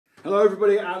Hello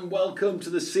everybody and welcome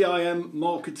to the CIM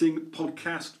Marketing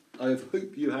Podcast. I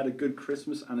hope you had a good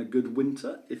Christmas and a good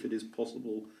winter, if it is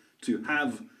possible to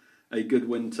have a good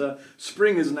winter.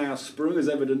 Spring is now sprung, as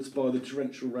evidenced by the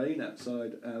torrential rain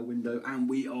outside our window, and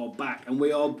we are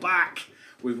back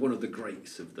with one of the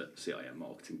greats of the CIM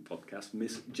Marketing Podcast,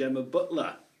 Miss Gemma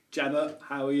Butler. Gemma,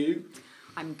 how are you?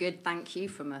 I'm good, thank you,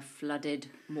 from a flooded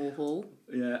Moor Hall.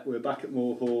 Yeah, we're back at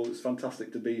Moor Hall. It's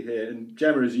fantastic to be here. And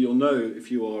Gemma, as you'll know if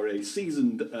you are a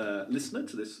seasoned listener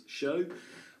to this show,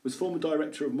 was former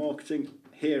Director of Marketing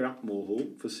here at Moor Hall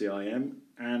for CIM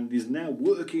and is now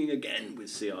working again with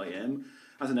CIM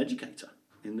as an educator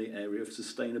in the area of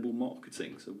sustainable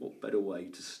marketing. So what better way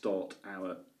to start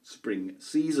our spring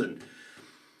season?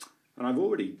 And I've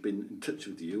already been in touch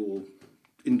with you, or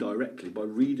indirectly, by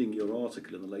reading your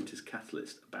article in the latest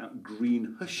Catalyst about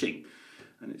green hushing.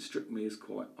 And it struck me as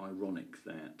quite ironic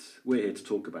that we're here to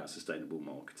talk about sustainable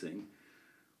marketing.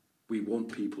 We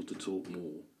want people to talk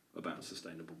more about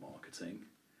sustainable marketing.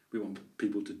 We want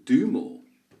people to do more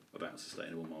about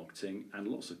sustainable marketing. And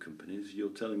lots of companies, you're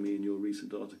telling me in your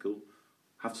recent article,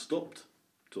 have stopped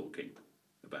talking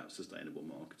about sustainable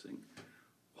marketing.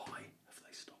 Why have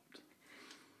they stopped?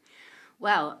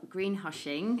 Well, green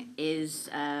hushing is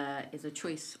a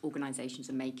choice organisations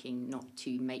are making not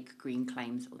to make green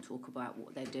claims or talk about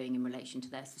what they're doing in relation to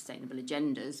their sustainable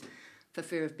agendas for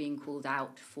fear of being called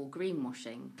out for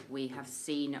greenwashing. We have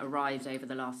seen a rise over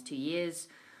the last 2 years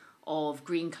of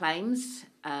green claims,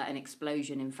 an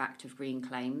explosion, in fact, of green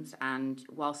claims. And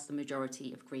whilst the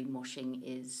majority of greenwashing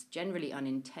is generally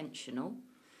unintentional,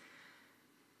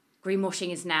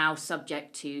 greenwashing is now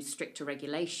subject to stricter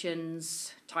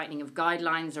regulations, tightening of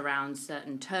guidelines around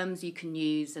certain terms you can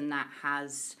use, and that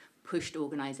has pushed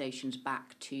organisations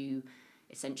back to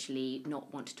essentially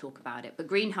not want to talk about it. But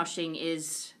green hushing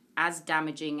is as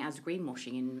damaging as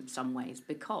greenwashing in some ways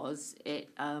because it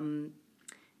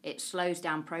slows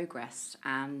down progress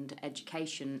and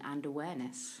education and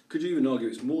awareness. Could you even argue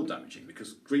it's more damaging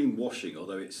because greenwashing,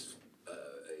 although it's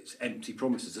empty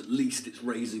promises, at least it's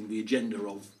raising the agenda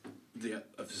of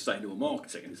sustainable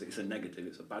marketing, and it's a negative,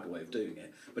 it's a bad way of doing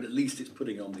it, but at least it's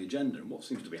putting it on the agenda. And what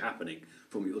seems to be happening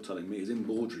from what you're telling me is in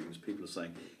boardrooms people are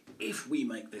saying, if we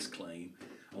make this claim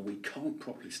and we can't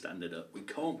properly stand it up, we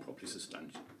can't properly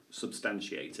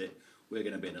substantiate it, we're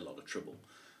going to be in a lot of trouble.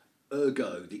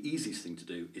 Ergo, the easiest thing to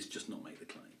do is just not make the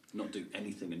claim, not do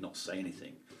anything and not say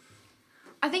anything.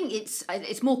 I think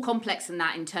it's more complex than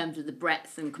that in terms of the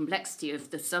breadth and complexity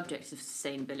of the subject of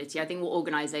sustainability. I think what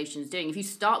organisations are doing, if you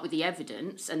start with the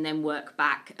evidence and then work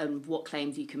back and what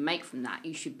claims you can make from that,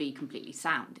 you should be completely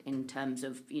sound in terms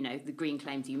of, the green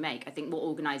claims you make. I think what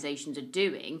organisations are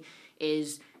doing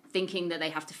is thinking that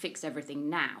they have to fix everything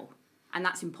now. And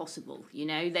that's impossible.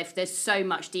 There's so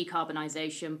much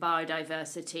decarbonisation,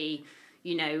 biodiversity,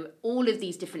 all of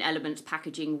these different elements,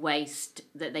 packaging, waste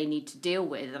that they need to deal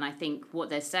with. And I think what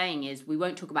they're saying is we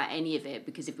won't talk about any of it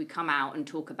because if we come out and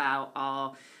talk about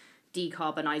our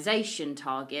decarbonisation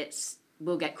targets,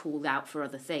 we'll get called out for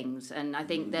other things. And I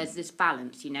think there's this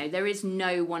balance, there is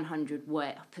no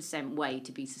 100% way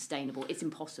to be sustainable. It's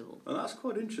impossible. And that's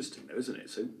quite interesting though, isn't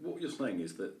it? So what you're saying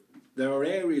is that there are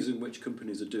areas in which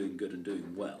companies are doing good and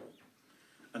doing well.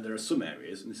 And there are some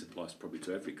areas, and this applies probably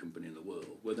to every company in the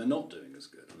world, where they're not doing as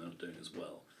good and they're not doing as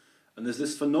well. And there's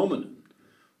this phenomenon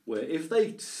where if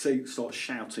they start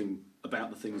shouting about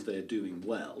the things they're doing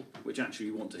well, which actually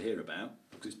you want to hear about,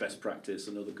 because it's best practice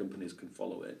and other companies can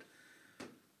follow it,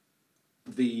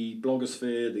 the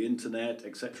blogosphere, the internet,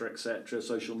 etc.,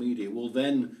 social media will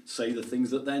then say the things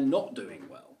that they're not doing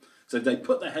well. So they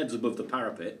put their heads above the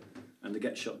parapet and they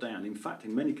get shut down. In fact,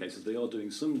 in many cases, they are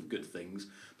doing some good things,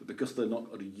 but because they're not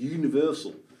a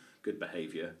universal good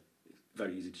behaviour, it's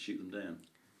very easy to shoot them down.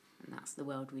 And that's the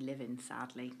world we live in,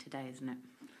 sadly, today, isn't it?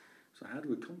 So how do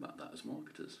we combat that as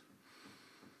marketers?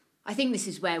 I think this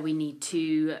is where we need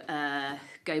to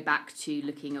go back to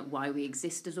looking at why we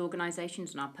exist as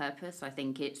organisations and our purpose. I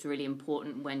think it's really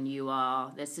important when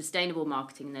there's sustainable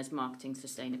marketing and there's marketing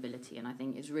sustainability. And I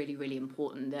think it's really, really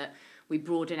important that we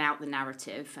broaden out the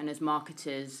narrative. And as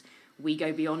marketers, we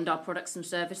go beyond our products and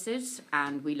services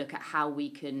and we look at how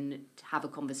we can have a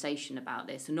conversation about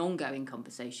this, an ongoing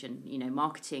conversation.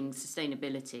 Marketing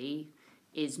sustainability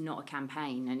is not a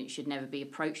campaign and it should never be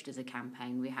approached as a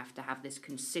campaign. We have to have this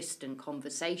consistent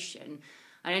conversation,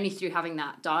 and only through having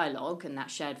that dialogue and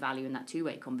that shared value and that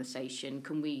two-way conversation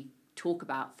can we talk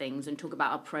about things and talk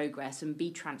about our progress and be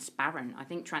transparent. I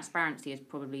think transparency is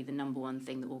probably the number one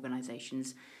thing that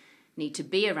organisations need to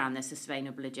be around their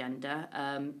sustainable agenda.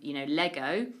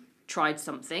 Lego tried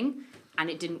something and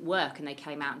it didn't work, and they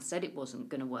came out and said it wasn't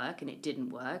going to work and it didn't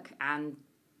work, and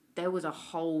there was a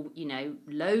whole,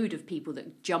 load of people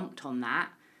that jumped on that,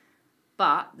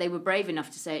 but they were brave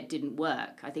enough to say it didn't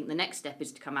work. I think the next step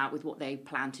is to come out with what they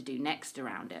plan to do next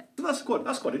around it. That's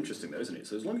quite interesting though, isn't it?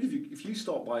 So as long as if you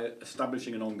start by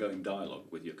establishing an ongoing dialogue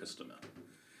with your customer,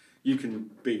 you can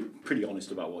be pretty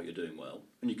honest about what you're doing well,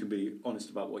 and you can be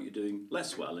honest about what you're doing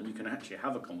less well, and you can actually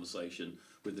have a conversation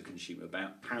with the consumer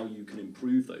about how you can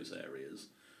improve those areas,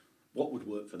 what would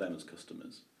work for them as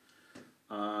customers,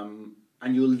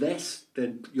 and you're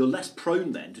less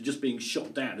prone then to just being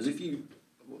shot down. As if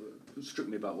what struck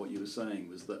me about what you were saying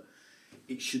was that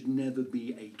it should never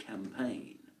be a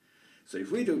campaign. So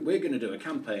if we're going to do a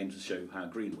campaign to show how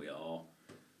green we are,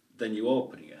 then you are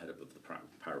putting your head above the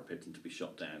parapet and to be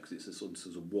shot down because it's a sort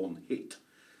of one hit.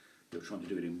 You're trying to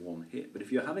do it in one hit. But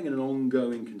if you're having an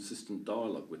ongoing, consistent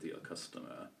dialogue with your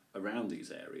customer around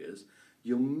these areas,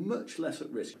 you're much less at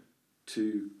risk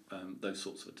to those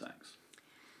sorts of attacks.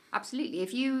 Absolutely.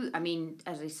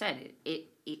 As I said,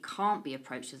 it can't be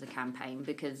approached as a campaign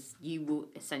because you will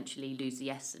essentially lose the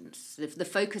essence. The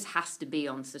focus has to be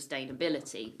on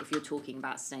sustainability if you're talking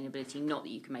about sustainability, not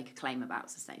that you can make a claim about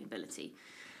sustainability.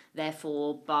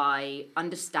 Therefore, by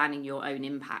understanding your own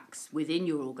impacts within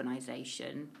your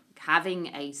organisation, having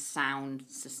a sound,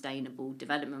 sustainable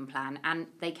development plan, and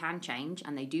they can change,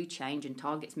 and they do change, and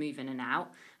targets move in and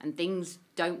out, and things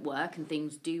don't work, and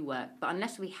things do work. But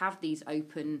unless we have these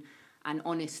open and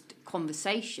honest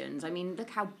conversations, look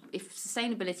how, if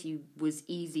sustainability was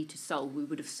easy to solve, we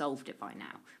would have solved it by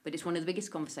now. But it's one of the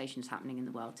biggest conversations happening in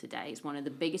the world today. It's one of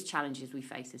the biggest challenges we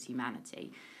face as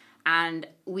humanity. And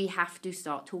we have to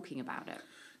start talking about it.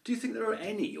 Do you think there are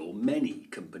any or many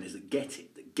companies that get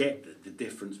the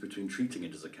difference between treating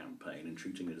it as a campaign and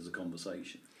treating it as a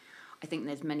conversation? I think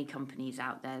there's many companies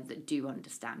out there that do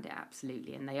understand it,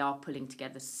 absolutely, and they are pulling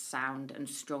together sound and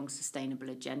strong sustainable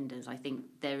agendas. I think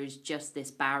there is just this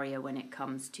barrier when it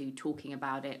comes to talking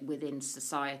about it within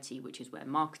society, which is where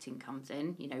marketing comes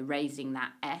in, raising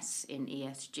that S in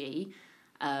ESG,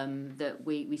 that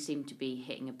we seem to be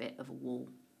hitting a bit of a wall.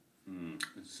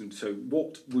 So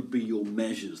what would be your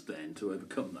measures then to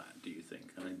overcome that, do you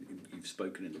think? You've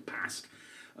spoken in the past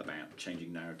about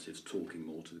changing narratives, talking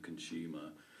more to the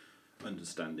consumer,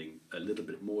 understanding a little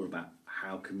bit more about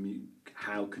how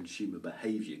consumer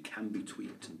behaviour can be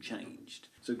tweaked and changed.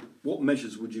 So what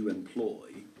measures would you employ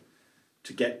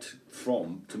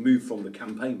to move from the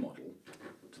campaign model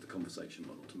to the conversation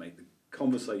model, to make the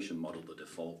conversation model the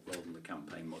default rather than the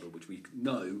campaign model, which we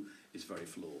know is very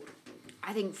flawed?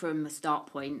 I think from a start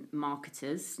point,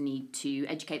 marketers need to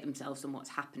educate themselves on what's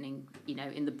happening,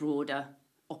 in the broader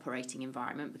operating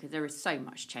environment, because there is so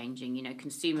much changing.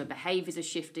 Consumer behaviours are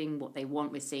shifting, what they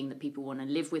want. We're seeing that people want to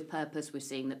live with purpose. We're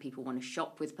seeing that people want to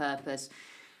shop with purpose.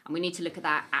 And we need to look at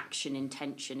that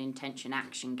intention,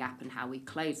 action gap and how we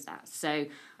close that. So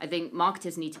I think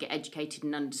marketers need to get educated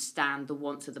and understand the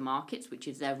wants of the markets, which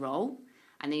is their role.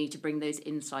 And they need to bring those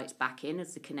insights back in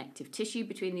as the connective tissue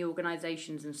between the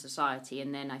organisations and society.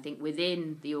 And then I think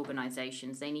within the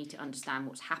organisations, they need to understand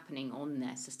what's happening on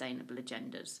their sustainable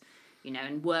agendas,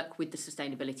 and work with the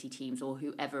sustainability teams or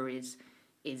whoever is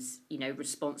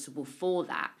responsible for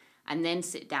that. And then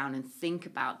sit down and think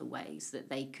about the ways that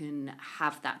they can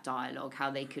have that dialogue, how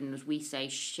they can, as we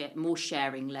say, more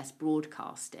sharing, less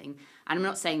broadcasting. And I'm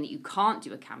not saying that you can't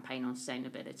do a campaign on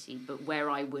sustainability, but where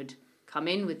I would come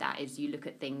in with that is you look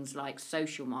at things like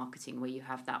social marketing, where you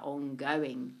have that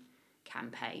ongoing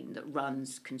campaign that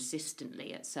runs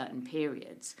consistently at certain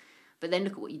periods. But then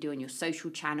look at what you do on your social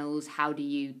channels. How do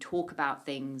you talk about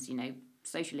things?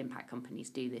 Social impact companies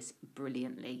do this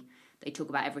brilliantly. They talk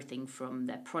about everything from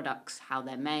their products, how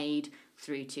they're made,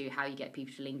 through to how you get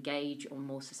people to engage on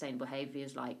more sustainable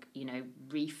behaviours like,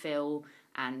 refill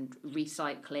and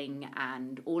recycling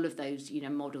and all of those,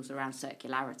 models around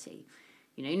circularity.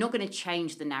 You're not going to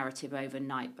change the narrative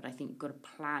overnight, but I think you've got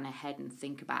to plan ahead and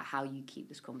think about how you keep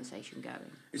this conversation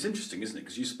going. It's interesting, isn't it?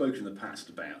 Because you've spoken in the past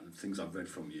about the things I've read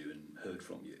from you and heard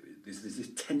from you. There's this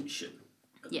tension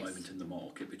at the moment in the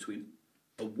market between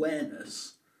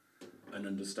awareness and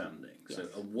understanding. Yes. So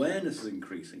awareness is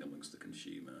increasing amongst the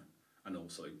consumer and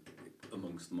also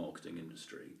amongst the marketing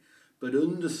industry, but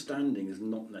understanding is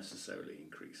not necessarily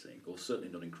increasing, or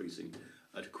certainly not increasing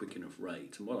at a quick enough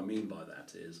rate. And what I mean by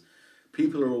that is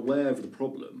people are aware of the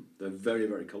problem, they're very,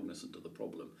 very cognizant of the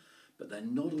problem, but they're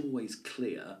not always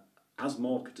clear as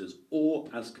marketers or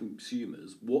as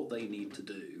consumers what they need to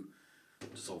do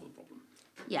to solve the problem.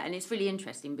 Yeah, and it's really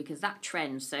interesting because that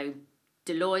trend, so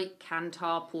Deloitte,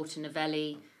 Kantar, Porter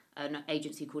Novelli, an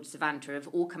agency called Savanta, have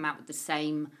all come out with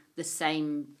the the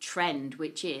same trend,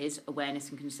 which is awareness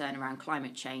and concern around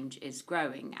climate change is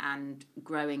growing and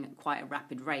growing at quite a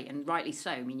rapid rate, and rightly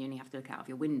so. I mean, you only have to look out of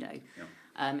your window. Yeah.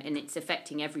 And it's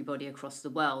affecting everybody across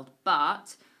the world.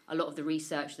 But a lot of the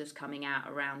research that's coming out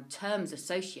around terms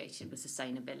associated with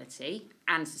sustainability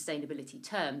and sustainability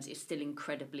terms is still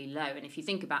incredibly low. And if you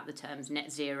think about the terms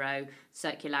net zero,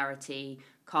 circularity,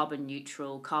 carbon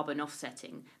neutral, carbon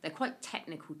offsetting, they're quite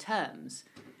technical terms.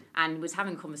 And was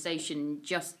having a conversation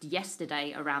just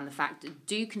yesterday around the fact that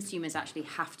do consumers actually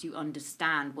have to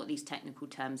understand what these technical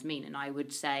terms mean? And I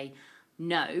would say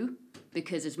no,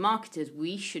 because as marketers,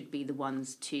 we should be the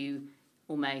ones to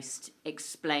almost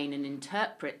explain and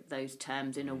interpret those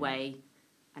terms in a way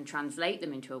and translate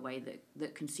them into a way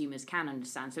that consumers can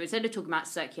understand. So instead of talking about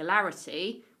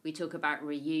circularity, we talk about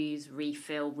reuse,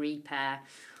 refill, repair,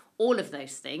 all of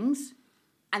those things.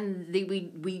 And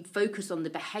we focus on the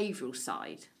behavioural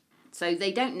side. So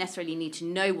they don't necessarily need to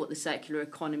know what the circular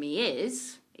economy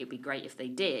is. It'd be great if they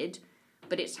did.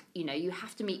 But it's, you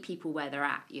have to meet people where they're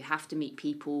at. You have to meet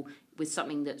people with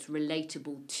something that's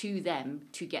relatable to them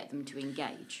to get them to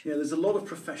engage. Yeah, there's a lot of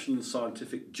professional and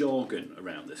scientific jargon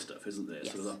around this stuff, isn't there?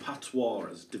 Yes. Sort of a patois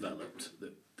has developed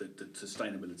that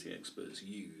sustainability experts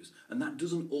use, and that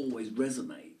doesn't always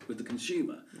resonate with the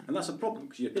consumer. No. And that's a problem,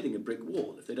 because you're hitting a brick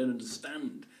wall if they don't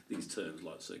understand these terms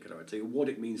like circularity and what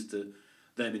it means to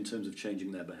them in terms of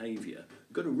changing their behaviour.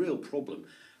 We've got a real problem.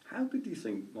 How good do you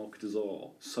think marketers are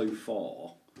so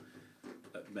far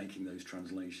at making those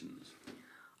translations?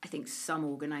 I think some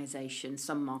organisations,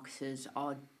 some marketers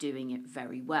are doing it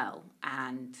very well,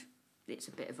 and it's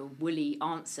a bit of a woolly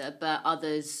answer, but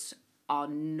others are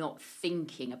not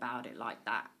thinking about it like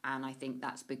that. And I think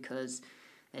that's because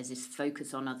there's this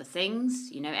focus on other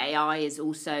things. AI is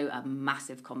also a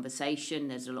massive conversation.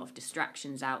 There's a lot of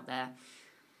distractions out there.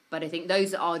 But I think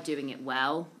those that are doing it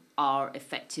well are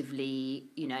effectively,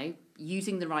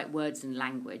 using the right words and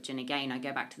language. And again, I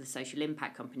go back to the social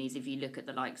impact companies. If you look at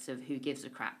the likes of Who Gives a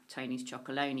Crap, Tony's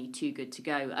Chocolonely, Too Good To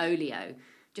Go, Olio,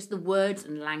 just the words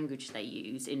and language they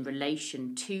use in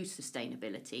relation to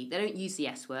sustainability. They don't use the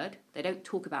S word. They don't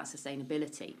talk about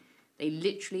sustainability. They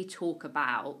literally talk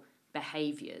about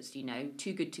behaviours.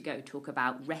 Too Good To Go talk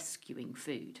about rescuing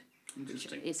food.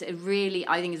 Interesting. I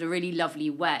think it's a really lovely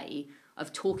way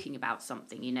of talking about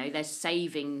something. They're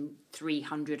saving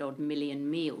 300 odd million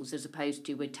meals as opposed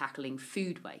to we're tackling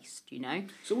food waste.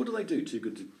 So what do they do? Too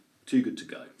good to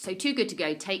go. So Too Good To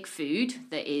Go take food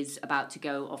that is about to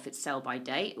go off its sell by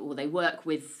date, or they work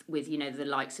with the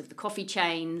likes of the coffee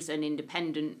chains and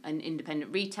independent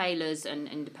retailers and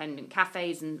independent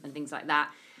cafes and things like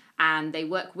that. And they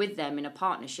work with them in a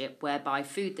partnership whereby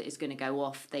food that is going to go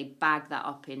off, they bag that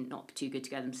up in, not Too Good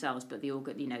To Go themselves, but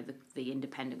the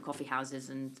independent coffee houses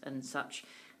and such.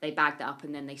 They bag that up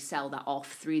and then they sell that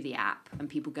off through the app, and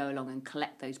people go along and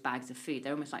collect those bags of food.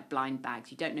 They're almost like blind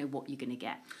bags. You don't know what you're going to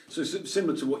get. So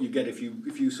similar to what you get if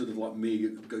you sort of like me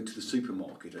go to the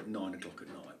supermarket at 9 o'clock at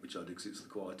night, which I do because it's the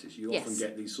quietest. You often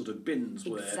get these sort of bins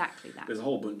where there's a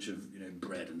whole bunch of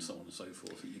bread and so on and so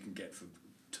forth that you can get for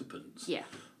tuppence. Yeah.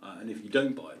 And if you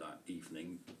don't buy that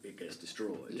evening, it gets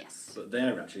destroyed. Yes. But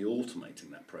they're actually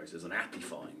automating that process and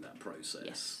appifying that process.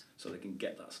 Yes. So they can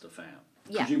get that stuff out.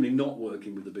 Yeah. Presumably not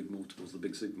working with the big multiples, the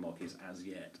big supermarkets as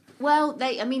yet. Well,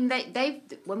 they've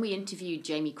when we interviewed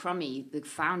Jamie Crummy, the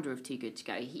founder of Too Good To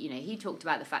Go, he talked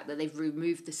about the fact that they've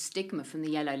removed the stigma from the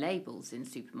yellow labels in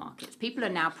supermarkets. People are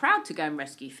now proud to go and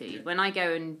rescue food. Yeah. When I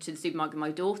go into the supermarket with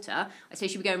my daughter, I say,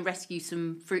 should we go and rescue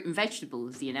some fruit and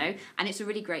vegetables, and it's a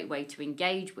really great way to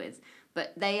engage with.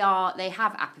 But they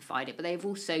have appified it, but they've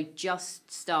also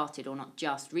just started, or not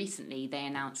just, recently they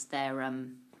announced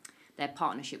their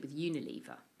partnership with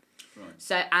Unilever. Right.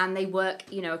 So, and they work,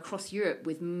 across Europe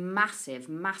with massive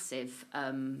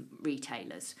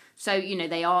retailers. So,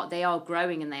 they are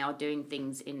growing and they are doing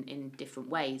things in different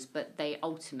ways, but they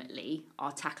ultimately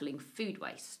are tackling food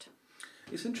waste.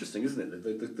 It's interesting, isn't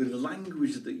it? The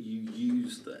language that you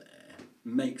use there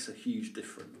makes a huge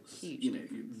difference. Huge.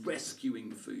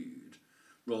 Rescuing food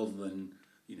rather than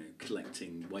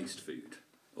collecting waste food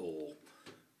or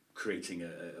creating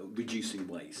reducing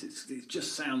waste. It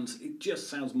just sounds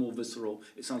more visceral.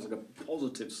 It sounds like a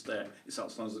positive step. It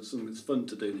sounds like something that's fun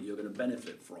to do that you're going to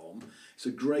benefit from. It's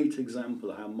a great example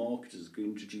of how marketers can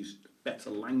introduce better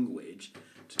language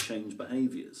to change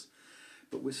behaviours.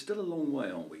 But we're still a long way,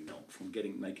 aren't we not, from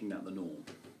making that the norm?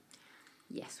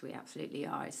 Yes, we absolutely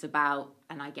are. It's about,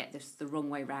 and I get this the wrong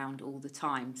way round all the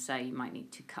time, so you might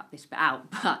need to cut this bit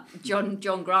out, but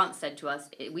John Grant said to us,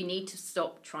 we need to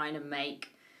stop trying to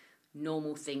make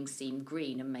normal things seem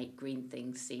green and make green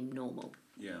things seem normal.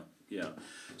 Yeah.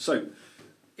 So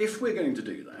if we're going to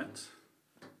do that,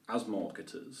 as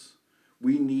marketers,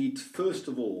 we need, first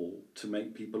of all, to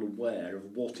make people aware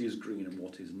of what is green and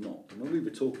what is not. And when we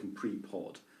were talking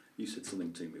pre-pod, you said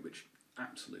something to me which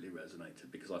absolutely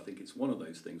resonated, because I think it's one of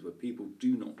those things where people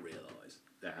do not realise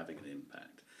they're having an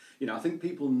impact. You know, I think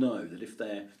people know that if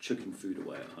they're chucking food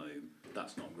away at home,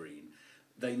 that's not green.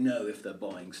 They know if they're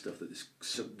buying stuff that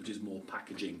is more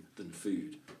packaging than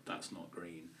food, that's not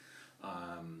green.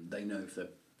 They know if they're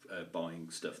buying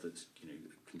stuff that's,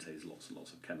 contains lots and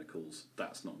lots of chemicals,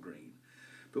 that's not green.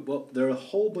 But there are a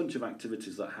whole bunch of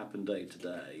activities that happen day to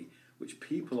day which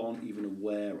people aren't even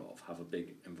aware of have a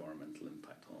big environmental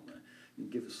impact, aren't they?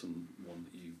 And give us some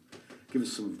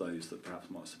of those that perhaps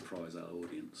might surprise our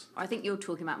audience. I think you're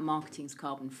talking about marketing's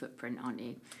carbon footprint, aren't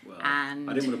you? Well, I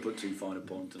didn't want to put too fine a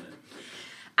point on it.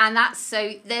 And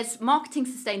there's marketing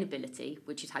sustainability,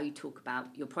 which is how you talk about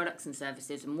your products and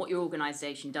services and what your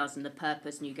organisation does and the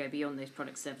purpose, and you go beyond those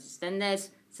products and services. Then there's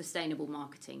sustainable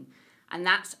marketing, and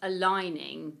that's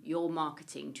aligning your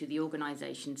marketing to the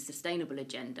organisation's sustainable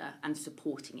agenda and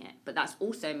supporting it. But that's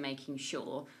also making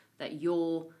sure that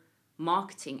your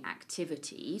marketing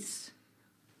activities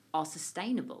are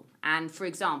sustainable. And for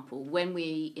example, when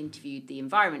we interviewed the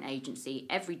Environment Agency,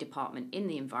 every department in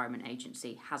the Environment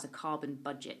Agency has a carbon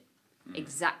budget,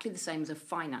 exactly the same as a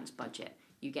finance budget.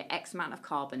 You get X amount of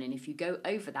carbon, and if you go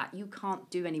over that, you can't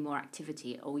do any more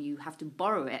activity, or you have to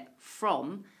borrow it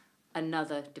from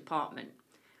another department.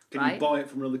 Can you buy it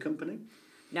from another company?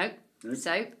 No.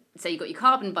 So you've got your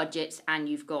carbon budgets and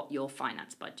you've got your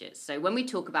finance budgets. So when we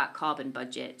talk about carbon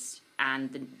budgets,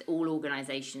 all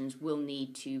organisations will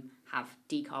need to have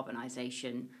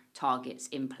decarbonisation targets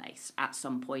in place at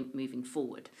some point moving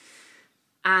forward.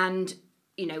 And,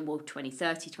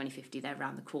 2030, 2050, they're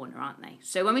around the corner, aren't they?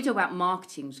 So when we talk about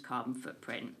marketing's carbon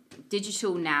footprint,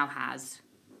 digital now has,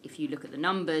 if you look at the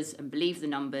numbers and believe the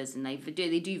numbers, and they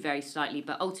do vary slightly,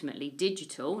 but ultimately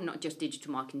digital, not just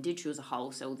digital marketing, digital as a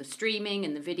whole, so all the streaming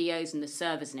and the videos and the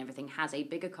servers and everything has a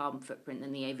bigger carbon footprint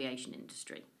than the aviation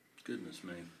industry. Goodness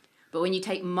me. But when you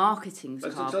take marketing's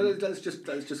carbon... Let's just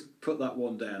put that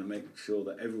one down and make sure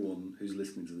that everyone who's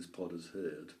listening to this pod has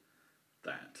heard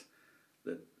that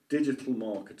digital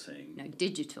marketing... No,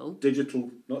 digital. Digital,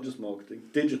 not just marketing,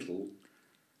 digital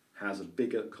has a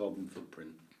bigger carbon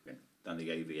footprint than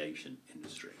the aviation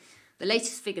industry. The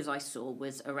latest figures I saw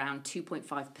was around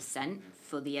 2.5%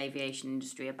 for the aviation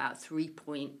industry, about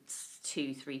 3.2,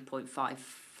 3.5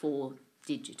 for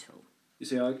digital. You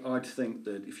see, I'd think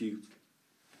that if you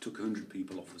took 100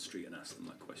 people off the street and asked them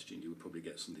that question, you would probably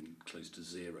get something close to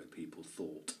 0 people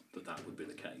thought that would be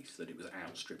the case, that it was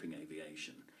outstripping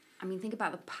aviation. I mean, think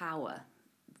about the power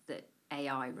that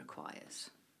AI requires,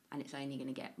 and it's only going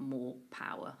to get more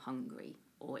power hungry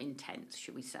or intense,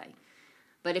 should we say.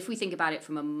 But if we think about it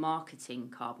from a marketing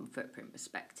carbon footprint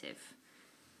perspective,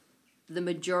 the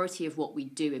majority of what we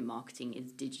do in marketing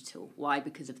is digital. Why?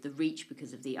 Because of the reach,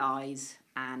 because of the eyes,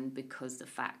 and because the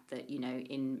fact that,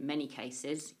 in many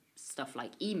cases, stuff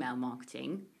like email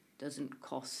marketing doesn't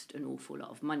cost an awful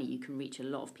lot of money. You can reach a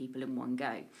lot of people in one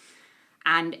go.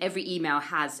 And every email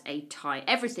has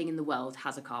everything in the world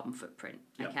has a carbon footprint,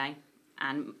 okay? Yep.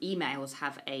 And emails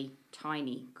have a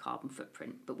tiny carbon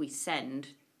footprint, but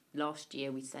last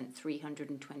year we sent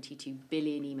 322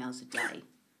 billion emails a day.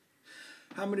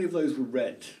 How many of those were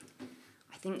read?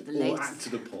 I think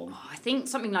acted upon? I think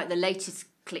something like the latest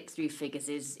click-through figures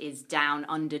is down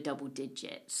under double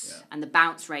digits, and the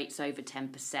bounce rate's over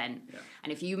 10%. Yeah.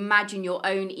 And if you imagine your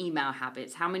own email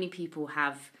habits, how many people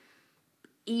have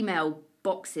email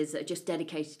boxes that are just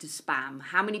dedicated to spam?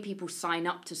 How many people sign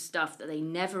up to stuff that they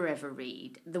never ever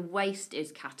read? The waste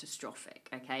is catastrophic,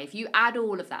 okay? If you add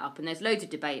all of that up, and there's loads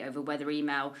of debate over whether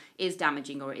email is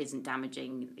damaging or it isn't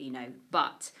damaging,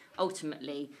 but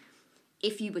ultimately,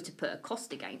 if you were to put a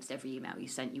cost against every email you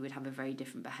sent, you would have a very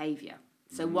different behaviour.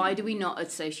 So why do we not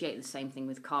associate the same thing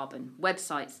with carbon?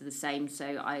 Websites are the same.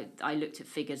 So I looked at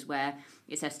figures where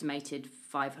it's estimated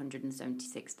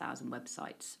 576,000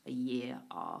 websites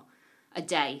a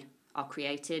day are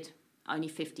created. Only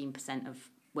 15% of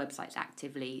websites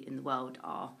actively in the world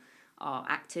are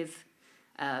active.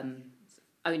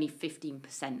 Only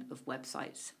 15% of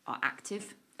websites are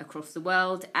active across the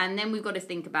world. And then we've got to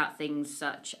think about things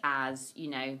such as,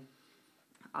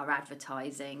 our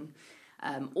advertising.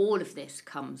 All of this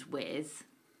comes with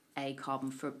a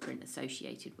carbon footprint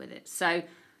associated with it. So,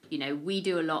 we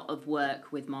do a lot of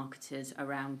work with marketers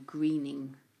around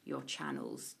greening your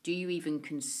channels. Do you even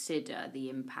consider the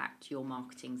impact your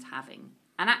marketing's having?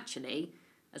 And actually,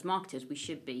 as marketers, we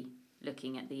should be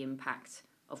looking at the impact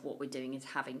of what we're doing is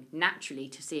having naturally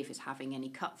to see if it's having any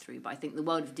cut through. But I think the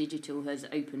world of digital has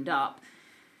opened up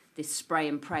this spray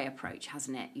and pray approach,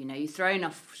 hasn't it? You know, you throw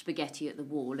enough spaghetti at the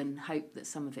wall and hope that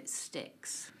some of it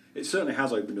sticks. It certainly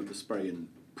has opened up a spray and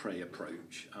pray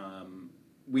approach.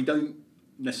 We don't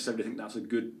necessarily think that's a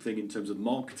good thing in terms of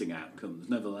marketing outcomes,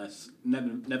 nevertheless,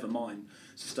 never mind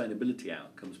sustainability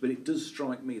outcomes, but it does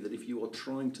strike me that if you are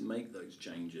trying to make those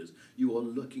changes, you are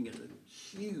looking at a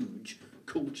huge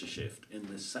culture shift in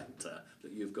this sector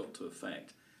that you've got to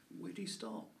affect. Where do you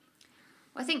start?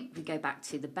 Well, I think we go back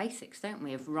to the basics, don't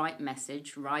we, of right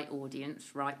message, right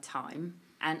audience, right time,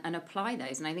 and apply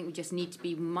those. And I think we just need to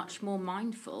be much more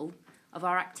mindful of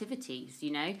our activities,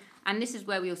 you know. And this is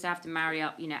where we also have to marry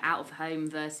up, you know, out of home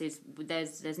versus,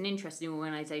 there's an interesting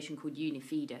organisation called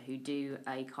Unifeeder who do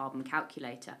a carbon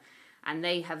calculator, and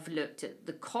they have looked at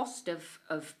the cost of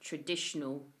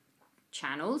traditional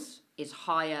channels is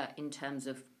higher in terms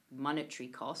of monetary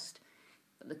cost,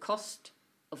 but the cost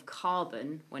of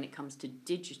carbon when it comes to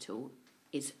digital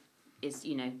is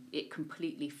you know, it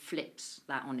completely flips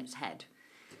that on its head.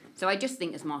 So I just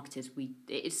think as marketers,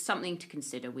 it is something to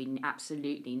consider. We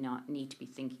absolutely need to be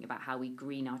thinking about how we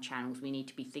green our channels. We need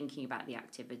to be thinking about the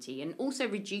activity and also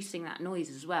reducing that noise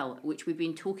as well, which we've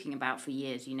been talking about for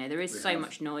years. You know, there is so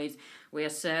much noise. We are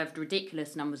served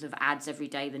ridiculous numbers of ads every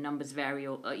day. The numbers vary,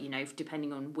 you know,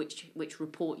 depending on which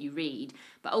report you read.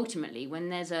 But ultimately, when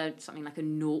there's something like a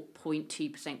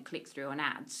 0.2% click-through on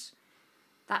ads,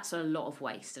 that's a lot of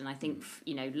waste. And I think,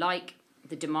 you know, like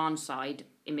the demand side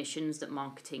emissions that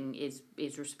marketing is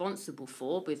responsible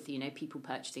for, with, you know, people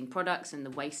purchasing products and the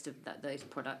waste of that those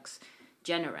products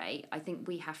generate, I think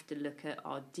we have to look at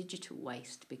our digital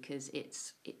waste because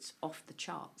it's off the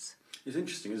charts. It's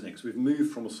interesting, isn't it? Because we've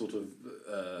moved from a sort of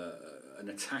an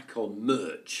attack on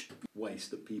merch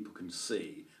waste that people can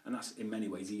see, and that's in many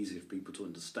ways easier for people to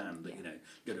understand that, you know,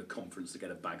 you go to a conference to get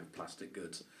a bag of plastic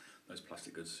goods, those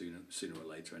plastic goods sooner or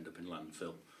later end up in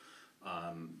landfill.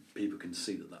 People can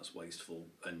see that that's wasteful,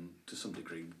 and to some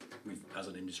degree we've as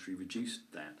an industry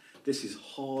reduced that. This is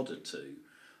harder to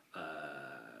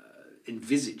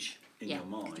envisage in your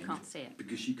mind you can't see it.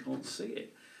 because you can't see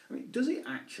it. I mean,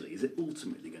 is it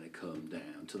ultimately going to come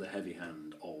down to the heavy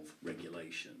hand of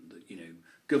regulation that, you know,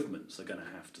 governments are going to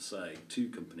have to say to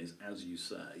companies, as you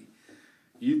say,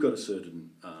 you've got a certain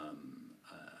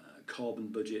carbon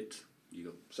budget, you've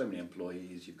got so many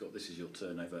employees, this is your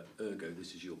turnover, ergo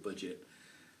this is your budget,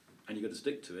 and you've got to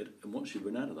stick to it, and once you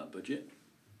run out of that budget,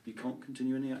 you can't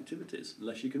continue any activities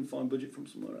unless you can find budget from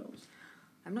somewhere else.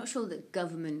 I'm not sure that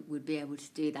government would be able to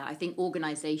do that. I think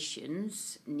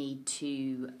organisations need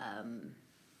to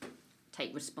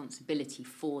take responsibility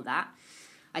for that.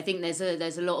 I think there's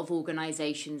a lot of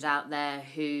organisations out there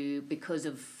who, because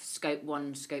of Scope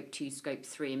 1, Scope 2, Scope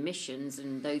 3 emissions,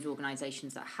 and those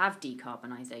organisations that have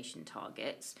decarbonisation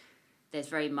targets, there's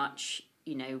very much,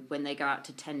 you know, when they go out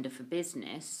to tender for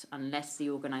business, unless the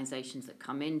organisations that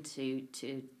come in to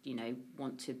you know,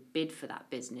 want to bid for that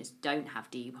business don't have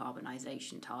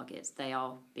decarbonisation targets, they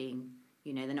are being,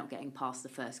 you know, they're not getting past the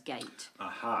first gate.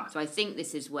 Aha. So I think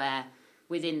this is where,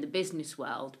 within the business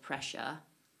world, pressure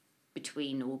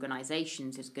between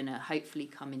organisations is going to hopefully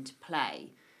come into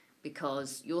play,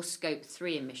 because your Scope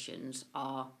 3 emissions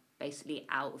are basically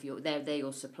out of they're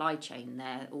your supply chain,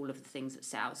 they're all of the things that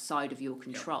sit outside of your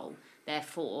control. Yep.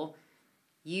 Therefore,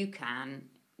 you can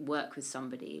work with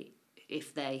somebody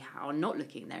if they are not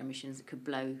looking at their emissions that could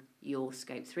blow your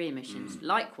Scope 3 emissions.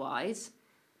 Likewise,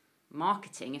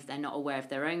 marketing, if they're not aware of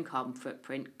their own carbon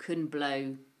footprint, can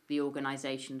blow the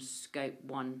organisation's Scope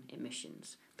 1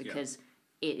 emissions, because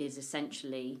it is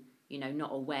essentially, you know,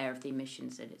 not aware of the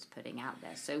emissions that it's putting out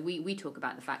there. So we talk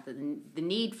about the fact that the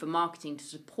need for marketing to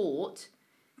support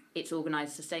its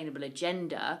organised sustainable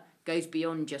agenda goes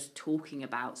beyond just talking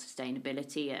about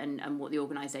sustainability and what the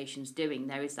organisation's doing.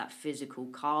 There is that physical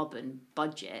carbon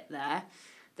budget there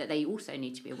that they also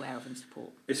need to be aware of and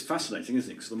support. It's fascinating, isn't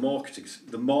it? Because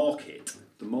the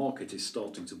market is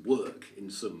starting to work in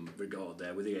some regard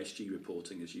there with ESG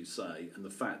reporting, as you say, and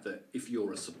the fact that if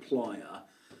you're a supplier,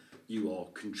 you are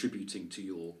contributing to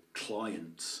your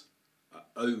client's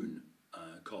own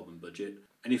carbon budget,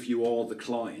 and if you are the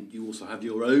client, you also have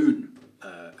your own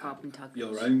carbon targets.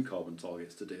 Your own carbon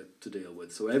targets to deal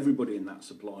with. So everybody in that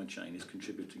supply chain is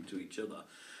contributing to each other,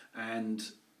 and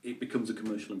it becomes a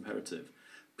commercial imperative.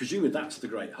 Presumably that's the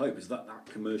great hope, is that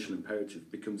commercial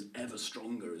imperative becomes ever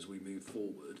stronger as we move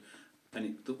forward,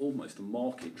 and almost the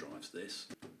market drives this,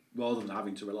 rather than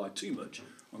having to rely too much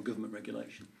on government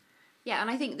regulation. Yeah,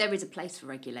 and I think there is a place for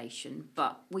regulation,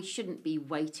 but we shouldn't be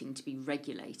waiting to be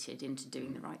regulated into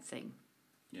doing the right thing.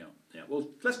 Yeah. Well,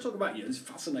 let's talk about you. It's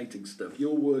fascinating stuff.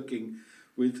 You're working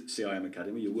with CIM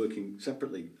Academy. You're working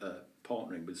separately,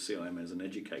 partnering with CIM as an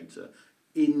educator.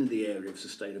 in the area of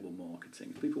sustainable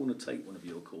marketing. If people want to take one of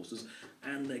your courses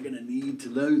and they're going to need to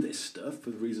know this stuff for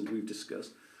the reasons we've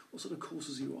discussed, what sort of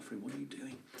courses are you offering? What are you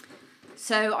doing?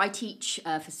 So I teach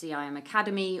for CIM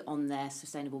Academy on their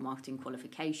sustainable marketing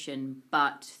qualification,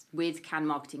 but with Can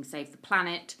Marketing Save the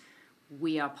Planet,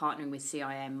 we are partnering with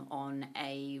CIM on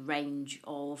a range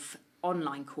of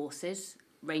online courses,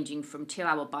 ranging from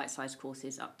 2-hour bite-sized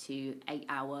courses up to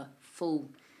 8-hour full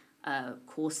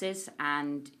courses,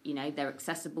 and they're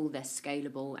accessible, they're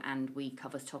scalable, and we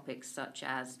cover topics such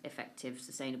as effective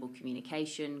sustainable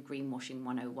communication, greenwashing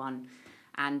 101,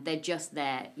 and they're just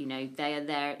there. They are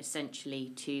there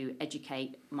essentially to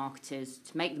educate marketers,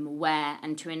 to make them aware,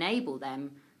 and to enable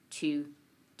them to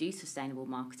do sustainable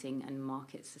marketing and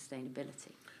market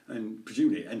sustainability. And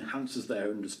presumably it enhances their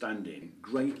understanding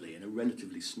greatly in a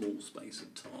relatively small space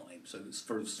of time. So it's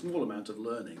for a small amount of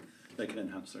learning, they can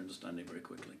enhance their understanding very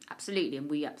quickly. Absolutely, and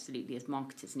we absolutely as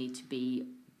marketers need to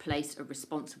place a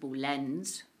responsible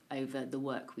lens over the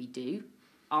work we do,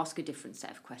 ask a different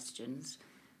set of questions,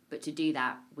 but to do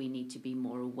that we need to be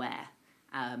more aware,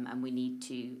 and we need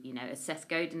to, as Seth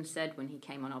Godin said when he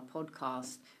came on our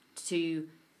podcast,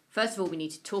 first of all we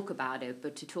need to talk about it,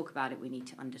 but to talk about it we need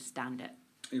to understand it.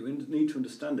 You need to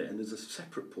understand it, and there's a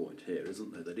separate point here,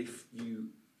 isn't there, that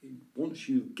once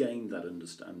you've gained that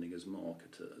understanding as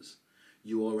marketers,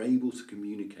 you are able to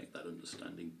communicate that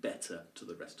understanding better to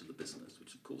the rest of the business,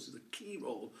 which of course is a key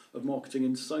role of marketing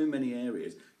in so many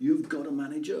areas. You've got to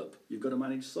manage up, you've got to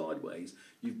manage sideways,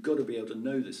 you've got to be able to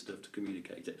know this stuff to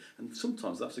communicate it. And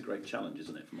sometimes that's a great challenge,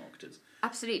 isn't it, for marketers?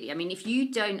 Absolutely. I mean, if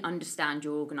you don't understand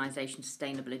your organisation's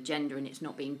sustainable agenda and it's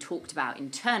not being talked about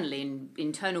internally, and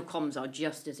internal comms are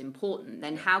just as important,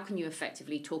 then how can you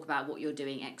effectively talk about what you're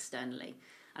doing externally?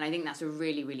 And I think that's a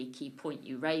really, really key point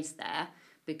you raised there,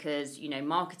 because,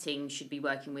 marketing should be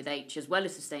working with as well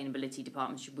as sustainability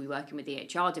departments, should be working with the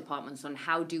HR departments on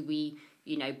how do we,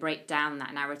 break down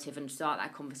that narrative and start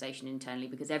that conversation internally,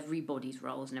 because everybody's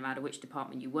roles, no matter which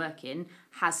department you work in,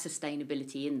 has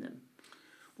sustainability in them.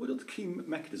 What are the key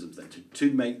mechanisms then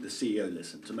to make the CEO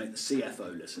listen, to make the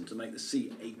CFO listen, to make the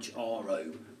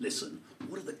CHRO listen?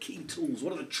 What are the key tools?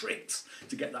 What are the tricks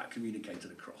to get that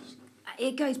communicated across?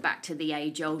 It goes back to the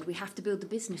age-old, we have to build the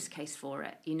business case for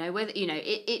it.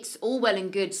 It's all well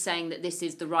and good saying that this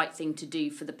is the right thing to do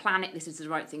for the planet, this is the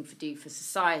right thing to do for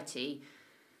society,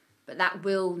 but that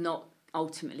will not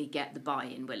ultimately get the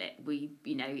buy-in, will it?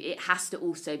 It has to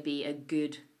also be a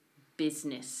good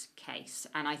business case,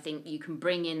 and I think you can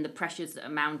bring in the pressures that are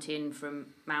mounting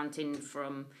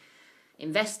from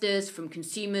investors, from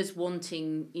consumers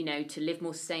wanting, to live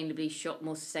more sustainably, shop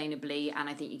more sustainably, and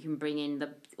I think you can bring in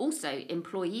also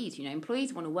employees.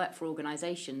 Employees want to work for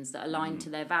organisations that align to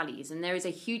their values, and there is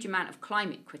a huge amount of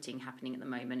climate quitting happening at the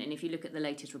moment. And if you look at the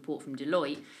latest report from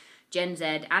Deloitte, Gen Z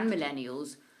and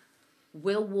millennials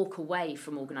will walk away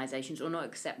from organisations or not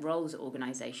accept roles at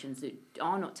organisations that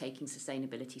are not taking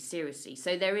sustainability seriously.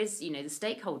 So there is, the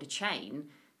stakeholder chain,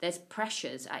 there's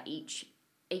pressures at each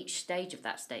stage of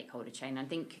that stakeholder chain. I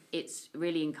think it's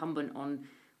really incumbent on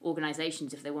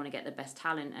organisations, if they want to get the best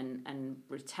talent and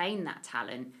retain that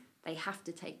talent, they have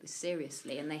to take this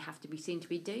seriously and they have to be seen to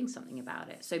be doing something about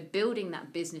it. So building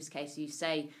that business case, you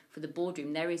say, for the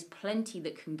boardroom, there is plenty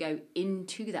that can go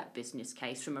into that business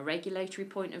case from a regulatory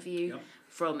point of view,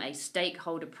 from a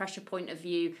stakeholder pressure point of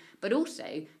view, but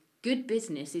also good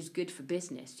business is good for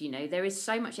business. There is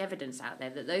so much evidence out there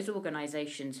that those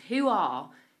organisations who are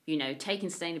taking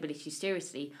sustainability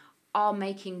seriously are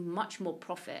making much more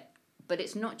profit. But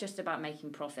it's not just about making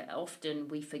profit. Often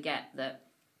we forget that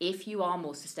if you are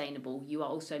more sustainable, you are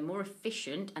also more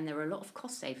efficient, and there are a lot of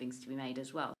cost savings to be made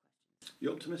as well.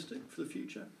 You're optimistic for the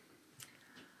future?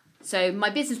 So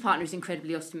my business partner is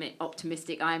incredibly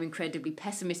optimistic. I am incredibly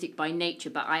pessimistic by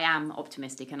nature, but I am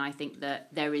optimistic, and I think that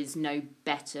there is no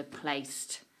better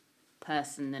placed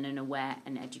person than an aware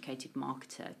and educated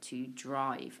marketer to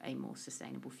drive a more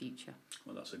sustainable future.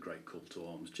 Well, that's a great call to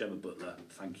arms. Gemma Butler,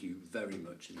 thank you very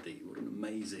much indeed. What an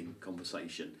amazing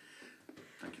conversation.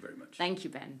 Thank you very much. Thank you,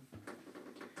 Ben.